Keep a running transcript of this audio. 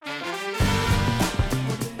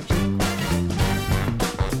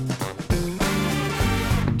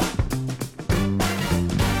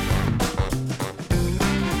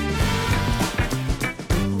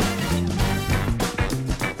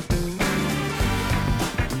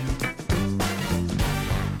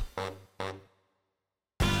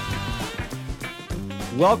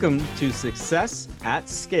Welcome to Success at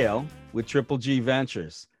Scale with Triple G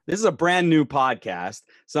Ventures. This is a brand new podcast,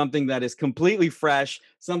 something that is completely fresh,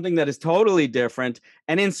 something that is totally different,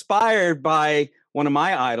 and inspired by one of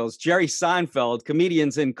my idols, Jerry Seinfeld,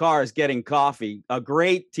 Comedians in Cars Getting Coffee, a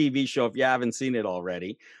great TV show if you haven't seen it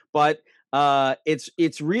already. But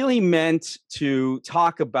it's really meant to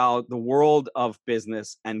talk about the world of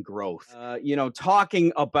business and growth.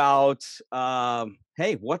 Talking about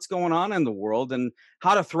hey, what's going on in the world and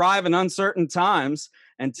how to thrive in uncertain times.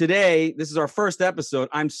 And today, this is our first episode.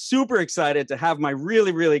 I'm super excited to have my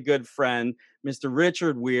really, really good friend, Mr.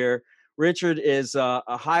 Richard Weir. Richard is a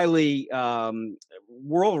highly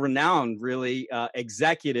world-renowned, really,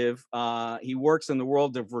 executive. He works in the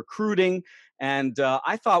world of recruiting. And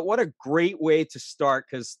I thought, what a great way to start,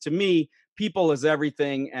 because to me, people is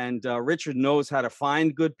everything. And Richard knows how to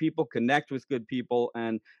find good people, connect with good people,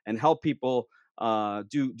 and help people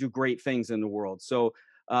do great things in the world. So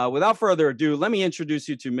without further ado, let me introduce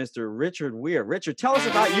you to Mr. Richard Weir. Richard, tell us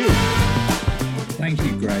about you. Thank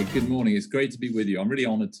you, Greg. Good morning. It's great to be with you. I'm really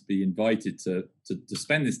honored to be invited to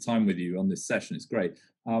spend this time with you on this session. It's great.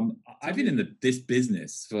 I've been in this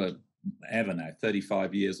business for ever now,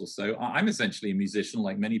 35 years or so. I'm essentially a musician,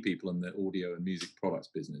 like many people in the audio and music products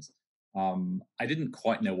business. I didn't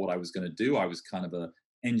quite know what I was going to do. I was kind of an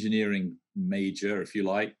engineering major, if you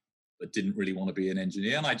like, but didn't really want to be an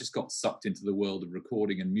engineer. And I just got sucked into the world of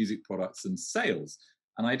recording and music products and sales.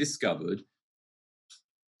 And I discovered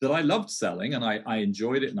that I loved selling and I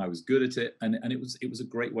enjoyed it and I was good at it. And it was a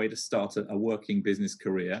great way to start a working business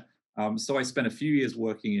career. So I spent a few years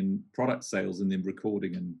working in product sales and in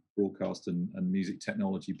recording and broadcast and music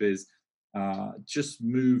technology biz. Just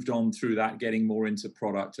moved on through that, getting more into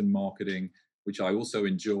product and marketing, which I also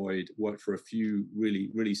enjoyed. Worked for a few really,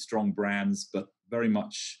 really strong brands, but very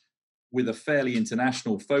much with a fairly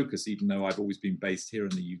international focus, even though I've always been based here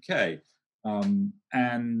in the UK.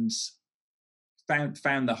 And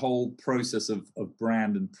found the whole process of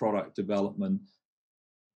brand and product development,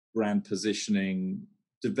 brand positioning,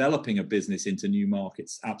 developing a business into new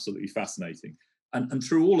markets absolutely fascinating. And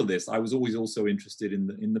through all of this, I was always also interested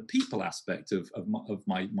in the people aspect of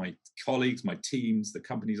my colleagues, my teams, the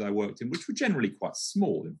companies I worked in, which were generally quite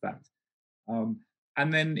small, in fact.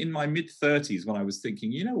 And then in my mid-30s, when I was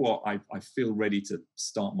thinking, you know what, I feel ready to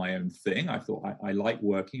start my own thing. I thought I like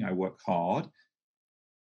working, I work hard.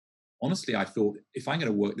 Honestly, I thought if I'm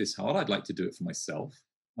going to work this hard, I'd like to do it for myself.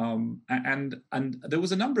 And there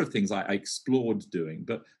was a number of things I explored doing.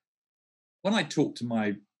 But when I talked to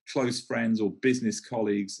my close friends or business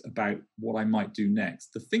colleagues about what I might do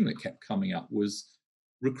next, the thing that kept coming up was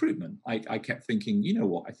recruitment. I kept thinking, you know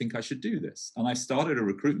what, I think I should do this. And I started a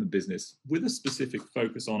recruitment business with a specific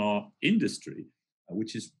focus on our industry,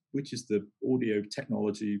 which is the audio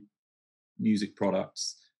technology, music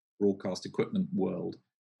products, broadcast equipment world.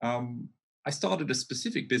 I started a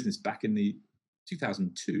specific business back in the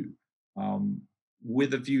 2002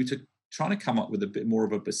 with a view to trying to come up with a bit more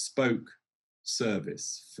of a bespoke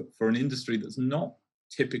service for an industry that's not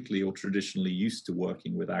typically or traditionally used to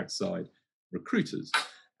working with outside recruiters.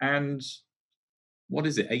 And what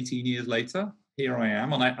is it, 18 years later, here I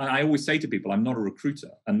am. And I always say to people, I'm not a recruiter.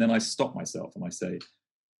 And then I stop myself and I say,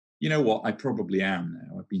 you know what, I probably am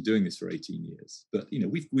now. I've been doing this for 18 years. But,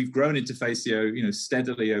 we've grown Interfacio,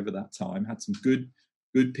 steadily over that time, had some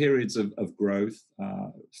good periods of growth,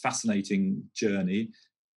 fascinating journey.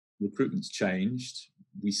 Recruitment's changed.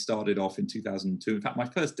 We started off in 2002. In fact, my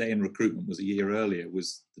first day in recruitment was a year earlier,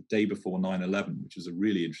 was the day before 9/11, which was a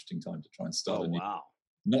really interesting time to try and start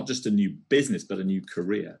not just a new business, but a new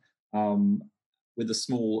career. With a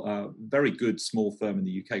small, very good small firm in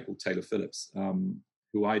the UK called Taylor Phillips,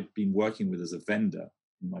 who I'd been working with as a vendor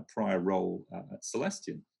in my prior role at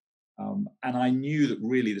Celestion. And I knew that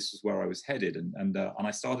really this was where I was headed. And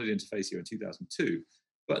I started Interfacio in 2002.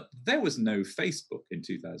 But there was no Facebook in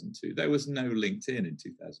 2002. There was no LinkedIn in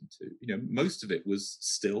 2002. Most of it was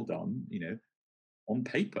still done, on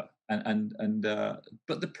paper.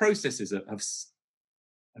 But the processes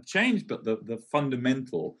have changed, but the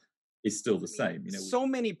fundamental is still the same. So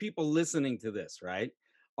many people listening to this, right,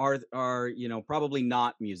 are probably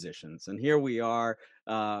not musicians, and here we are,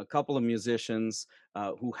 a couple of musicians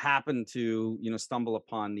who happen to stumble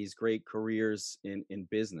upon these great careers in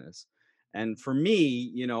business. And for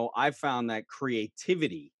me, I found that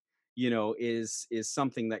creativity, is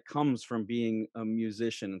something that comes from being a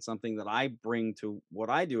musician and something that I bring to what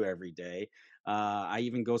I do every day. I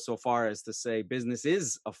even go so far as to say business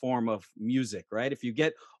is a form of music, right? If you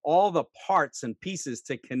get all the parts and pieces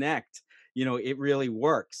to connect, it really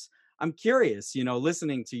works. I'm curious,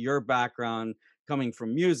 listening to your background, coming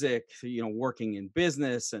from music, working in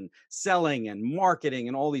business and selling and marketing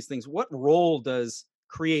and all these things. What role does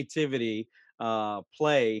creativity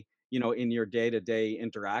play, in your day-to-day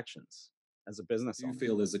interactions as a business Do you owner?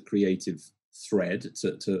 feel there's a creative thread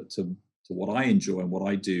to what I enjoy and what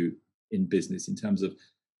I do in business in terms of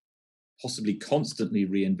possibly constantly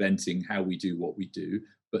reinventing how we do what we do,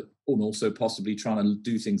 but also possibly trying to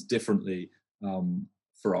do things differently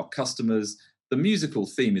for our customers? The musical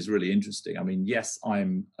theme is really interesting. I mean, yes,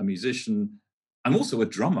 I'm a musician. I'm also a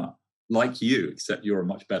drummer, like you, except you're a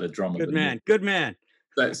much better drummer Good than man. me. Good man.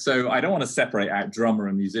 So I don't want to separate out drummer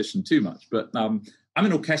and musician too much, but I'm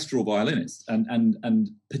an orchestral violinist, and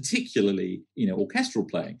particularly orchestral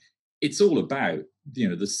playing. It's all about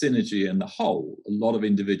the synergy and the whole. A lot of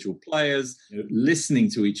individual players listening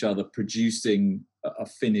to each other, producing a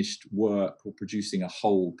finished work or producing a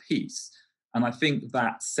whole piece. And I think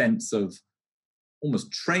that sense of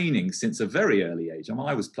almost training since a very early age. I mean,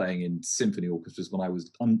 I was playing in symphony orchestras when I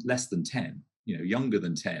was less than 10, younger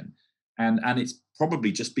than 10. And it's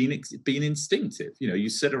probably just been instinctive. You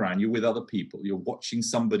sit around, you're with other people, you're watching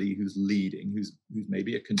somebody who's leading, who's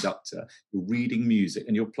maybe a conductor, you're reading music,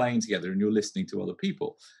 and you're playing together, and you're listening to other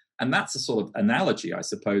people. And that's a sort of analogy, I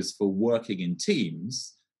suppose, for working in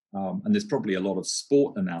teams. And there's probably a lot of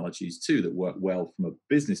sport analogies too that work well from a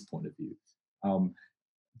business point of view.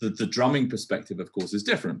 The drumming perspective, of course, is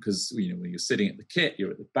different because when you're sitting at the kit, you're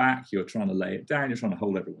at the back, you're trying to lay it down, you're trying to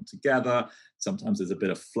hold everyone together. Sometimes there's a bit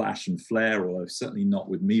of flash and flare, although certainly not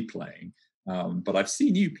with me playing. But I've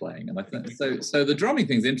seen you playing, and I think so. The drumming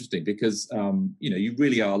thing is interesting because you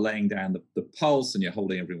really are laying down the pulse, and you're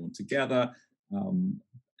holding everyone together.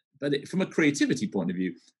 But from a creativity point of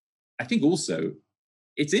view, I think also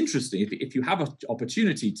it's interesting if you have an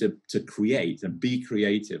opportunity to create and be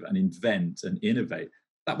creative and invent and innovate.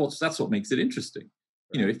 That's what makes it interesting.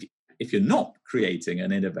 Right. If you're not creating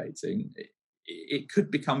and innovating, it could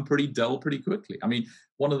become pretty dull pretty quickly. I mean,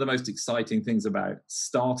 one of the most exciting things about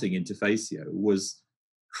starting Interfacio was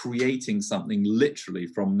creating something literally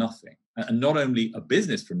from nothing, and not only a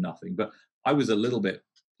business from nothing, but I was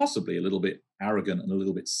possibly a little bit arrogant and a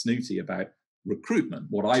little bit snooty about recruitment,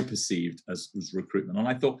 what I perceived as recruitment. And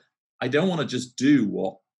I thought, I don't want to just do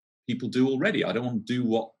what people do already. I don't want to do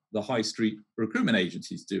what the high street recruitment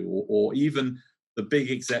agencies do, or even the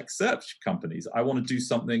big exec search companies. I want to do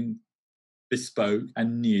something bespoke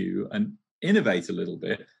and new and innovate a little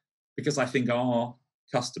bit, because I think our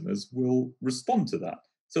customers will respond to that.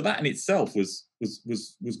 So that in itself was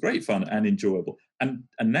great fun and enjoyable. And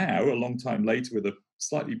now, a long time later, with a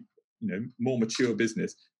slightly more mature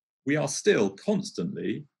business, we are still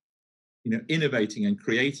constantly innovating and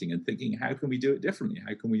creating and thinking, how can we do it differently?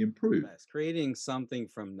 How can we improve? Yes, creating something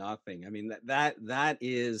from nothing. I mean, that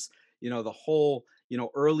is, the whole,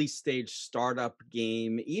 early stage startup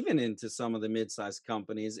game, even into some of the mid-sized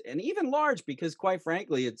companies, and even large, because quite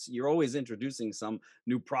frankly, you're always introducing some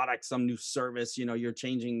new product, some new service, you're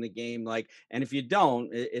changing the game, and if you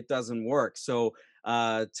don't, it doesn't work. So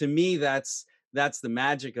to me, that's the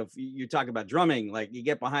magic of, you talk about drumming, like you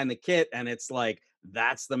get behind the kit and it's like,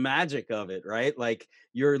 that's the magic of it, right? Like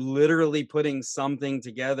you're literally putting something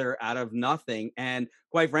together out of nothing. And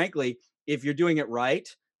quite frankly, if you're doing it right,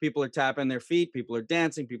 people are tapping their feet, people are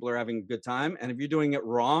dancing, people are having a good time. And if you're doing it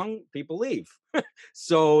wrong, people leave.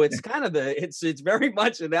 So it's kind of it's very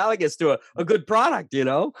much analogous to a good product,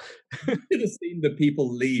 You should have seen the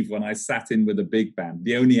people leave when I sat in with a big band.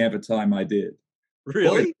 The only ever time I did.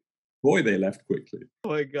 Really? Boy, they left quickly. Oh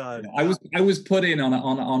my God! I was put in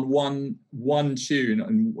on one tune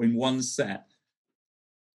in one set,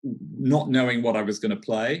 not knowing what I was going to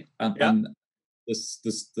play, and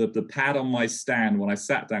the pad on my stand when I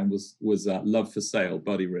sat down was "Love for Sale,"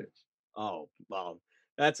 Buddy Rich. Oh well,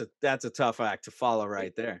 that's a tough act to follow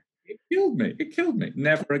right there. It killed me.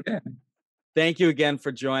 Never again. Thank you again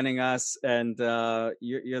for joining us, and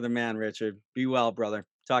you're the man, Richard. Be well, brother.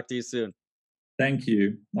 Talk to you soon. Thank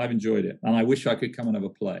you. I've enjoyed it, and I wish I could come and have a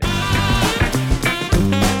play.